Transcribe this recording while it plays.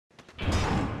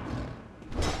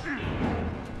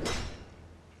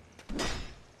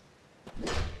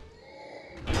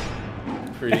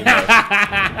Pretty much.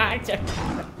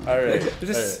 Alright.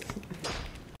 Just...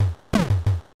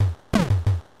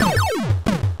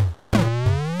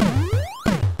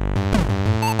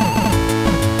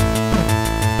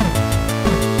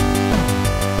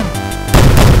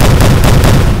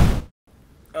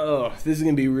 Oh, this is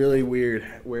going to be really weird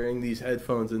wearing these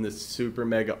headphones and this super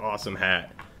mega awesome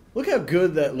hat. Look how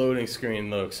good that loading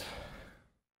screen looks.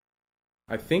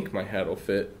 I think my hat will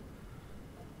fit.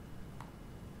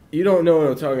 You don't know what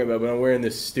I'm talking about, but I'm wearing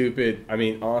this stupid,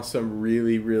 awesome,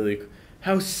 really...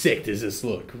 How sick does this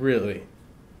look, really?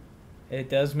 It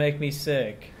does make me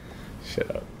sick.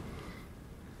 Shut up.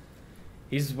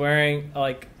 He's wearing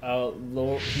like a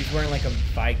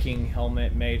Viking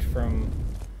helmet made from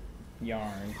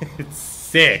yarn. It's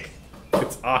sick.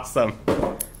 It's awesome.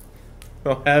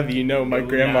 I'll have you know, my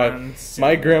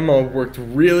grandma worked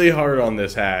really hard on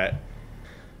this hat.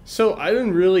 So I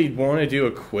didn't really want to do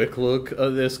a quick look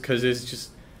of this because it's just,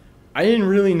 I didn't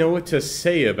really know what to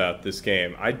say about this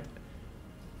game.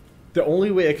 The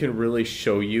only way I can really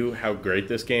show you how great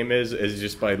this game is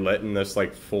just by letting us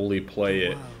like fully play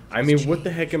it. I mean, what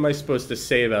the heck am I supposed to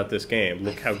say about this game?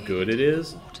 Look how good it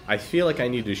is. I feel like I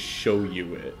need to show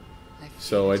you it.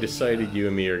 So I decided you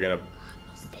and me are gonna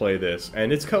play this,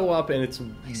 and it's co-op and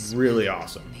it's really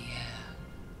awesome.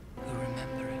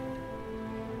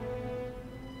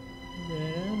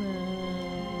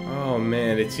 Oh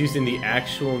man, it's using the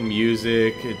actual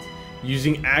music, it's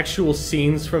using actual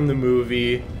scenes from the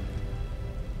movie.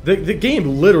 The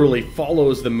game literally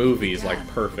follows the movies like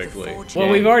perfectly. Well,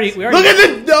 we already look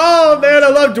at the oh man, I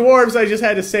love dwarves. I just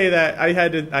had to say that. I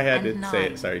had to say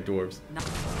it. Sorry, dwarves.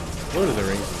 Lord of the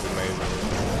Rings is amazing.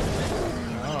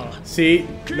 Oh. See,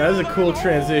 that was a cool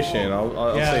transition.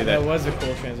 I'll say that. That was a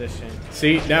cool transition.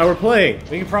 See, now we're playing.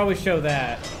 We can probably show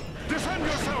that. Defend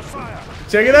yourself, fire.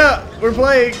 Check it out. We're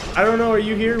playing. I don't know. Are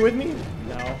you here with me?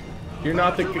 No. You're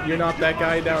not that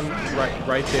guy down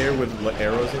right there with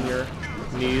arrows in your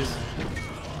knees.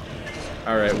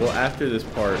 All right. Well, after this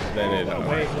part, then it.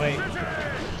 Wait.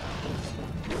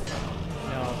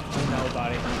 No,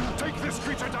 buddy. Take this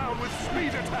creature down with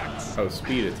speed attacks. Oh,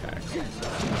 speed attacks.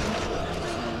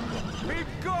 Be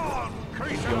gone,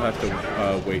 creature. You'll have to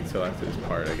wait till after this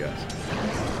part, I guess.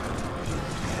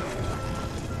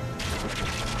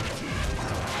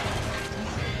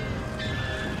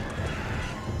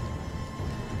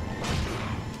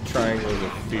 Triangle is a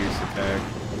fierce attack.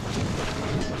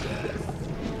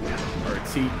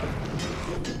 RT.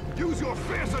 Use your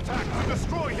fierce attack to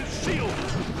destroy his shield.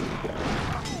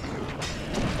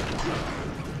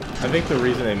 I think the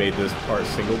reason they made this part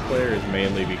single player is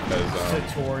mainly because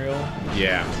tutorial.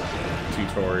 Yeah,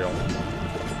 tutorial.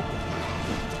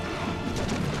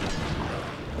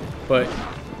 But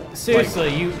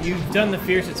seriously, like, you've done the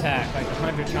fierce attack like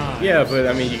 100 times. Yeah, but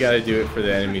I mean you got to do it for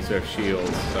the enemies who have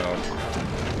shields, so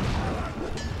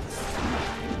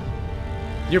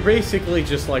you're basically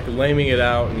just like laming it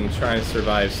out and trying to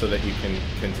survive so that you can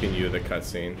continue the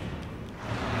cutscene.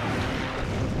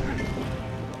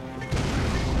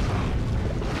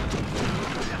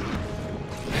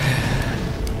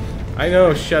 I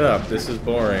know, shut up. This is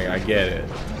boring. I get it.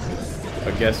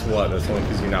 But guess what? That's only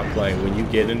because you're not playing. When you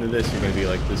get into this, you're going to be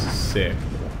like, this is sick.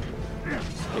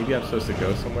 Maybe I'm supposed to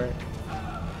go somewhere?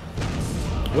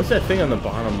 What's that thing on the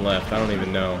bottom left? I don't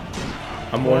even know.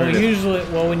 I'm wondering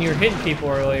well, when you're hitting people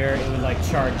earlier, it would like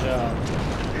charge up.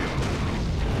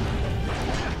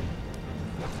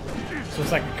 So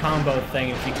it's like a combo thing.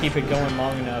 If you keep it going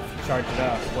long enough, you charge it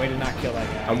up. Way to not kill that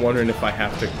guy. I'm wondering if I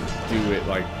have to do it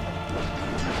like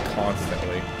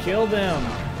constantly. Kill them.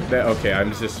 Okay,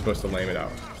 I'm just supposed to lame it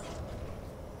out.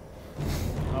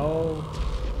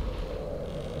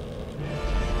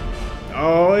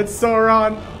 Oh, it's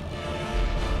Sauron.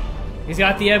 He's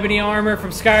got the ebony armor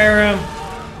from Skyrim.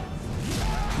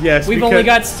 Yes, we've only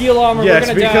got steel armor. Yes,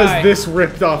 we're gonna because die. this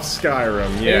ripped off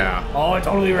Skyrim. Yeah. It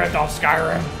totally ripped off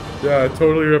Skyrim. Yeah, it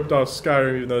totally ripped off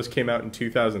Skyrim, even though this came out in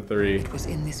 2003. It was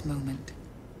in this moment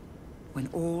when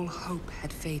all hope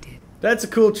had faded. That's a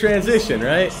cool transition,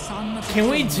 right? Can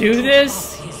we do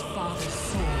this? His father's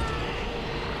sword.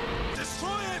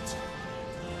 Destroy it.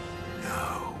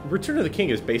 No. Return of the King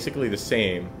is basically the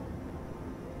same.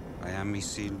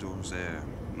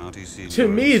 To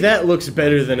me, that looks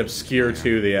better than Obscure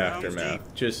 2: The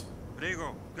Aftermath. Just,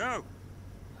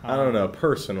 I don't know,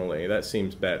 personally, that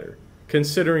seems better.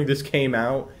 Considering this came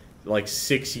out like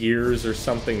 6 years or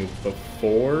something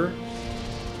before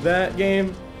that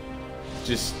game,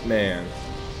 just, man.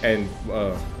 And,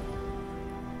 so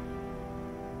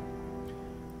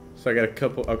I got a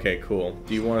couple, okay, cool.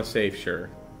 Do you want to save? Sure.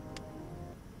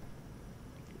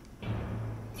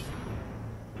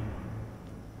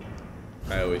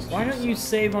 Why don't you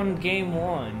save on game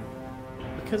 1?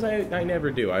 Because I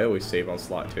never do. I always save on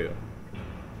slot 2.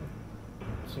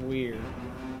 It's weird.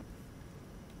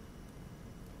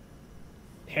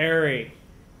 Parry.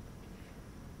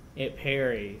 It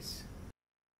parries.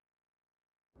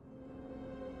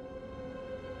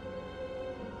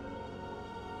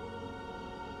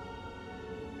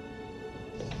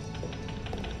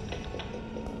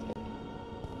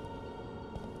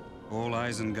 All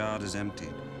Isengard is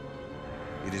emptied.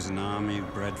 It is an army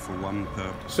bred for one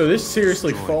purpose. So this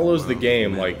seriously Destroy follows the world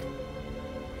game men.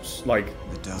 like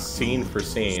The Dark scene Lord for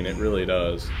scene. is It near. really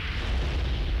does.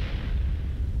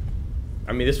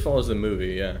 I mean, this follows the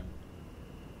movie, yeah.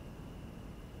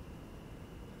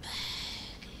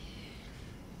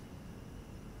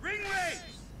 Ring race!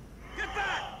 Get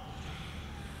back!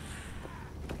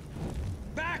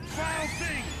 Back, foul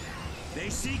thing! They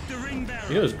seek the ring bearer.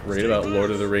 You know what's great about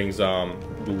Lord of the Rings, the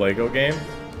Lego game?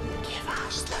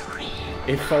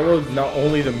 It followed not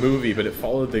only the movie, but it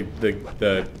followed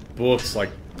the books like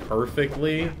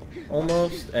perfectly,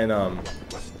 almost, and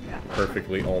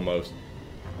perfectly almost.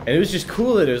 And it was just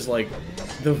cool that it was like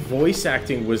the voice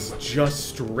acting was just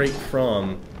straight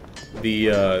from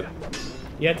the.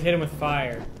 You have to hit him with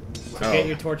fire. So Oh. get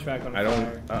your torch back on I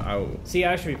fire. don't. See,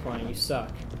 I should be playing. You suck.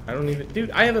 I don't even,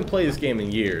 dude. I haven't played this game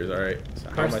in years. All right. So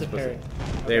how am Press I the supposed parry.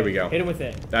 to? There we go. Hit him with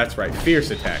it. That's right. Fierce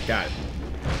attack. Got it.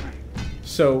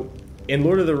 So, in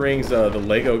Lord of the Rings, the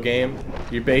Lego game,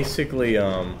 you're basically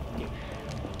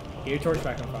Get your torch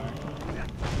back on fire.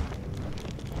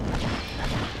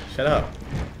 Shut up.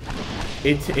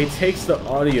 It takes the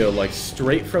audio like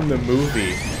straight from the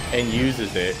movie and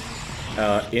uses it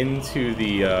into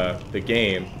the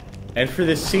game. And for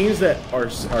the scenes that are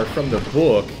from the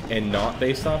book and not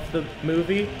based off the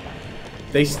movie,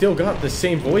 they still got the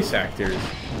same voice actors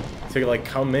to like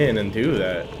come in and do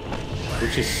that,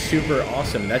 which is super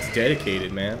awesome. And that's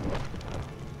dedicated, man.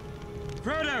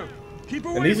 Frodo, keep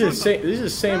away And these are from the same. These are the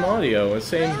same audio and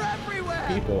same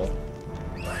people.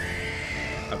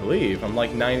 I believe. I'm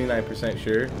like 99%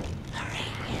 sure.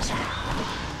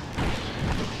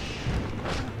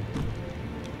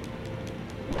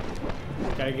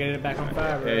 Gotta get it back on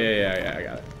fire, bro. Yeah, I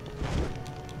got it.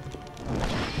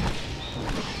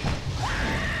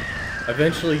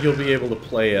 Eventually, you'll be able to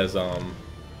play as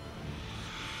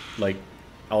like,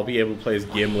 I'll be able to play as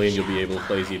Gimli, and you'll be able to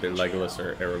play as either Legolas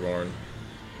or Aragorn.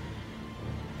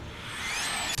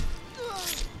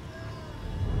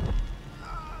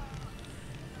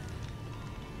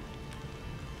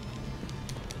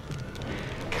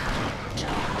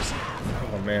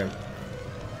 Oh man.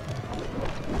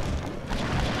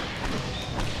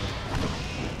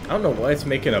 I don't know why it's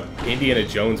making a Indiana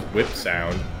Jones whip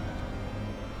sound.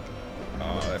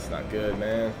 Oh, that's not good,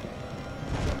 man.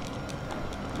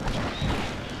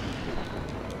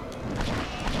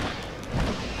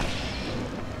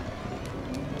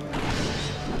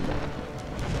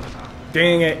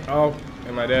 Dang it! Oh,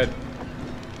 am I dead?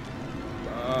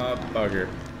 Bugger.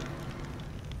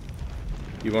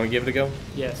 You want to give it a go?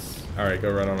 Yes. Alright,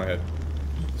 go run on ahead.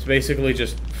 It's basically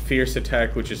just fierce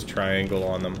attack, which is triangle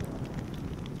on them.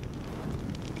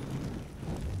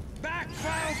 back,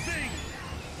 foul thing!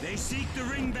 They seek the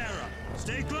ring bearer.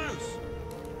 Stay close.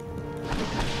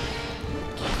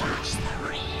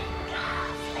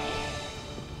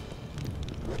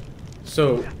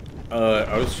 So,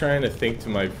 I was trying to think to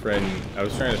my friend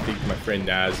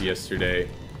Naz yesterday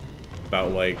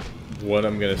about like what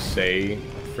I'm gonna say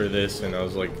for this, and I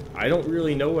was like, I don't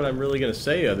really know what I'm really gonna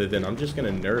say other than I'm just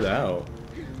gonna nerd out.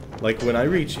 Like when I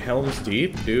reach Helm's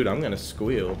Deep, dude, I'm gonna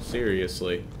squeal,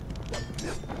 seriously.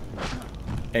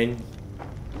 And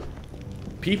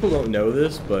people don't know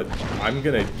this, but I'm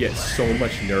gonna get so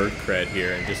much nerd cred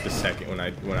here in just a second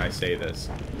when I say this.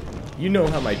 You know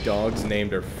how my dogs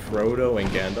named are Frodo and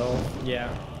Gandalf? Yeah.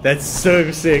 That's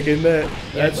so sick, isn't it? Yeah,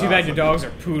 That's too bad awesome. your dogs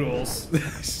are poodles.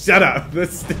 Shut up.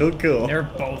 That's still cool. They're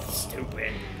both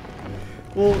stupid.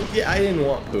 Well, yeah, I didn't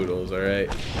want poodles, alright?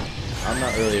 I'm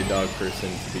not really a dog person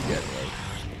to begin with.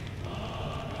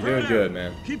 You're doing good,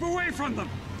 man. Keep away from them.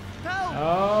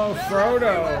 Oh,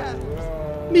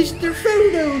 Frodo. Mr.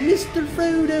 Frodo! Mr.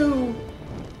 Frodo!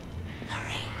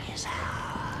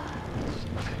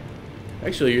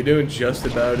 Actually, you're doing just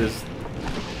about as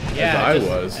I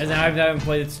was. And I haven't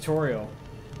played the tutorial.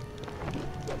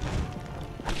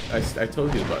 I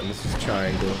told you the button. This is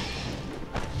triangle.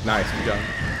 Nice, good job.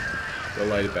 Go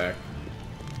light it back.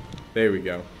 There we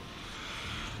go.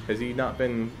 Has he not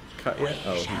been cut yet?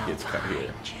 Oh, he gets cut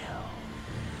here.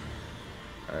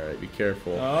 Alright, be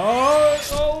careful.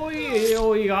 Oh,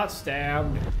 he got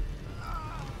stabbed.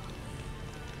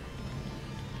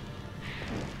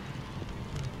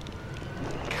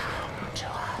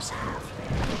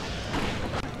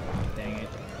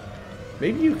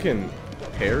 Maybe you can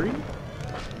parry?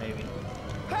 Maybe.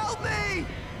 Help me!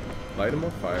 Light him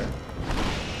on fire.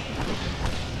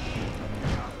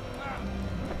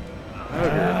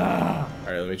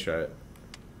 Alright, let me try it.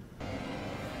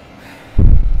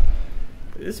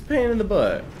 It's a pain in the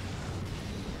butt.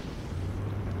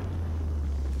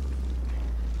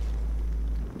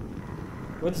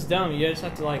 What's dumb, you just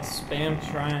have to like spam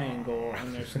triangle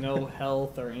and there's no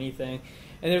health or anything.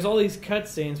 And there's all these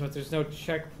cutscenes but there's no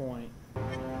checkpoint.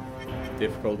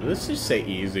 Difficult. Let's just say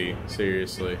easy,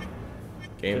 seriously.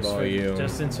 Game volume,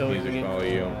 just until music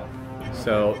volume.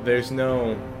 So there's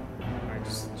no... Alright,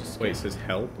 just Wait, it says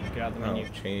help? get out the menu. Oh,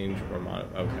 change or mod...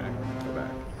 Okay, go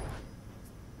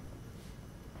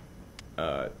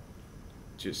back.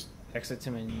 Just... Exit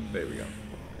to menu. There we go.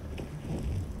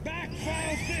 Back,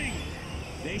 foul thing!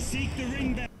 They seek the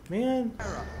ring back. Man,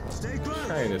 Stay close.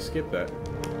 trying to skip that.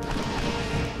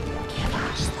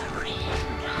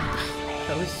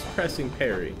 I was pressing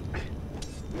parry.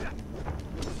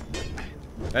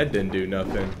 That didn't do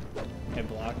nothing. It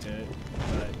blocked it,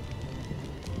 but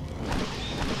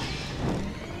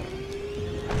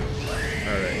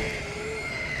Alright.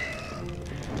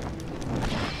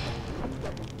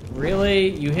 really?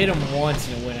 You hit him once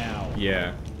and it went out.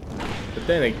 Yeah. But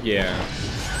then, yeah.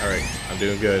 Alright, I'm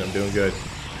doing good, I'm doing good.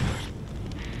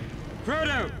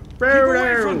 Frodo!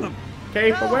 Frodo! from them.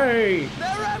 Keep away!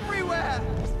 They're everywhere!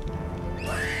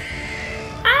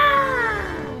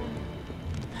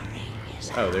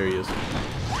 Oh, there he is.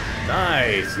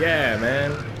 Nice! Yeah,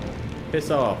 man.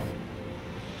 Piss off.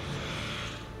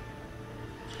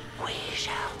 We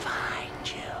shall find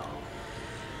you.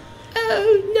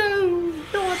 Oh, no!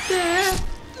 Not there!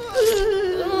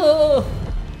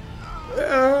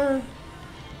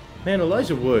 Man,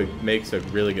 Elijah Wood makes a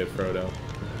really good Frodo.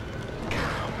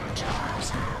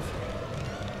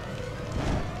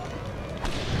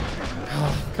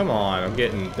 Oh, come on, I'm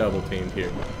getting double teamed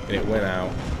here. And it went out.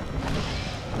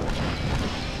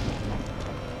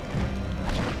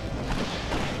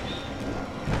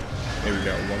 There we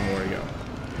go, one more to go.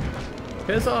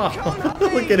 Piss off!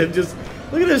 Look at him just,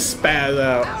 look at him spaz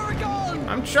out. Aragon!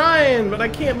 I'm trying, but I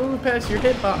can't move past your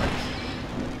hitbox.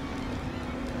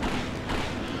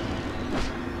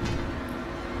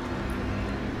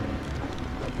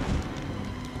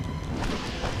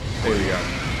 There we go.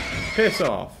 Piss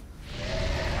off.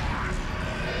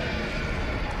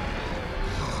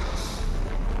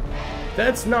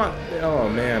 That's not... Oh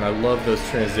man, I love those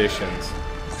transitions.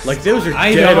 Like those are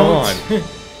I dead don't. on.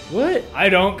 What? I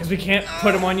don't, because we can't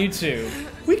put them on YouTube.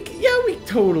 We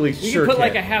totally You sure can put can.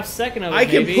 like a half second of it, I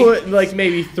can maybe. put like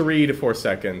maybe 3 to 4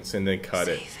 seconds and then cut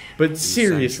it. But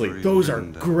seriously, Sanctuary those are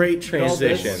window. great all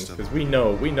this transitions because we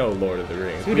know Lord of the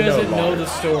Rings. Who We doesn't know Lord. the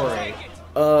story?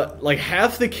 Like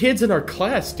half the kids in our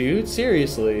class, dude.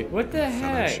 Seriously. What the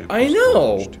heck? Fellowship I was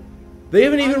know. forged. They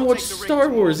haven't even watched Star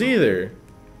Wars either.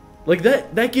 Like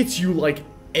that gets you like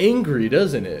angry,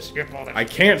 doesn't it? I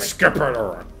can't skip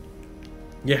it.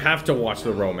 You have to watch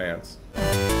the romance.